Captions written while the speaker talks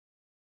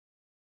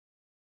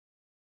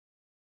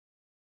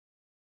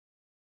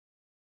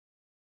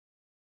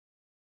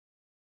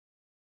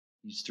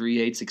Use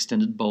 3/8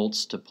 extended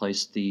bolts to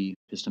place the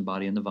piston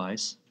body in the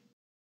vise.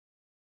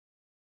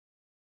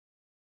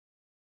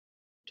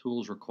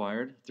 Tools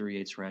required: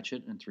 3/8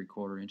 ratchet and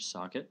 3/4 inch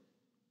socket.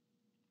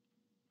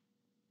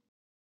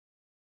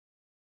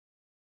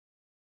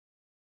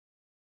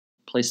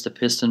 Place the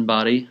piston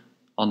body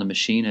on the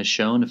machine as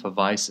shown if a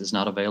vise is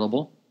not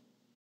available.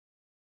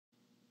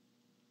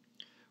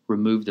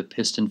 Remove the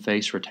piston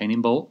face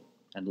retaining bolt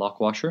and lock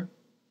washer.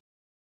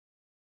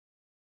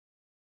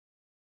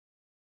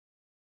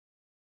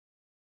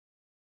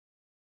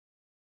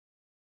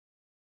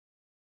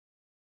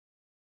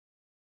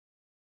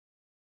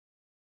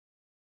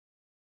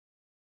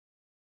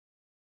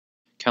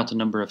 Count the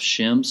number of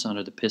shims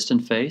under the piston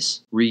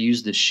face.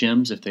 Reuse the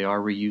shims if they are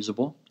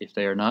reusable. If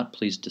they are not,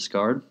 please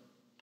discard.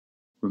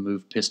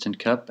 Remove piston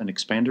cup and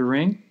expander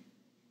ring.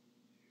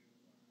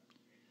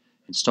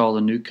 Install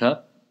the new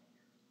cup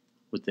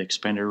with the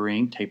expander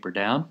ring tapered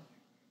down.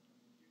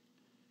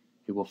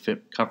 It will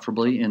fit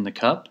comfortably in the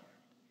cup.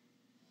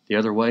 The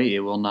other way, it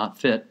will not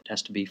fit. It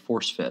has to be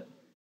force fit.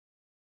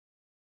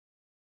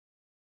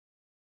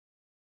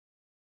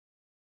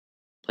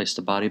 Place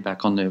the body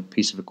back on the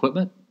piece of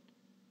equipment.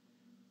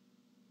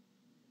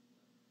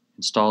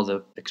 Install the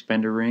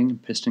expander ring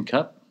and piston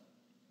cup.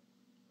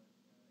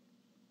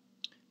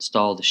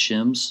 Install the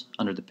shims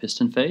under the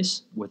piston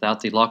face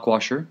without the lock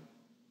washer.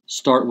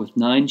 Start with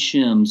 9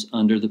 shims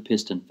under the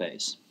piston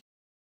face.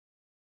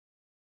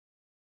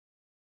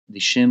 The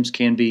shims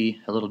can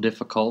be a little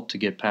difficult to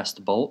get past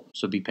the bolt,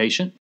 so be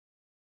patient.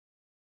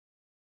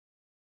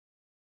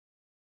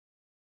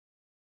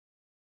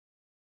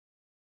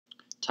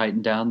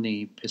 Tighten down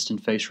the piston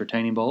face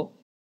retaining bolt.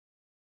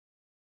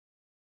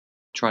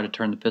 Try to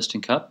turn the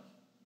piston cup.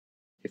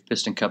 If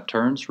piston cup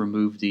turns,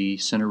 remove the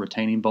center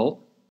retaining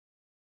bolt.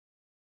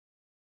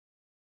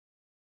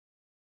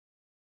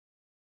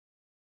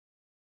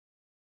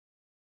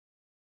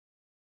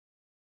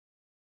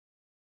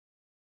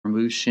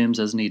 Remove shims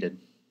as needed.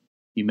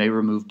 You may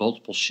remove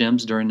multiple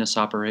shims during this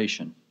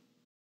operation.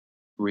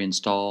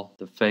 Reinstall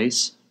the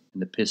face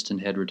and the piston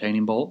head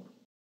retaining bolt.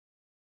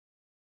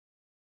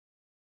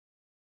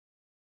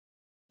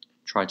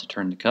 Try to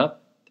turn the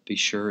cup to be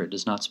sure it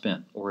does not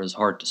spin or is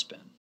hard to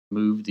spin.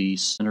 Remove the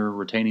center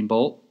retaining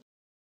bolt.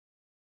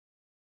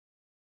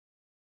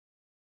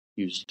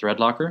 Use thread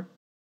locker.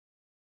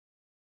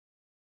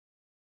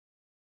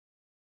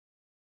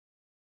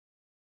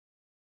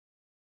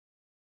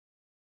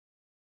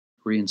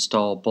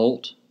 Reinstall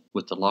bolt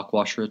with the lock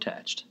washer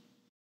attached.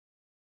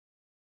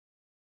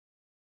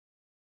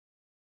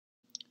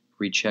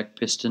 Recheck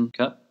piston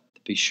cup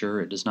to be sure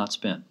it does not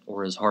spin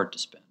or is hard to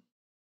spin.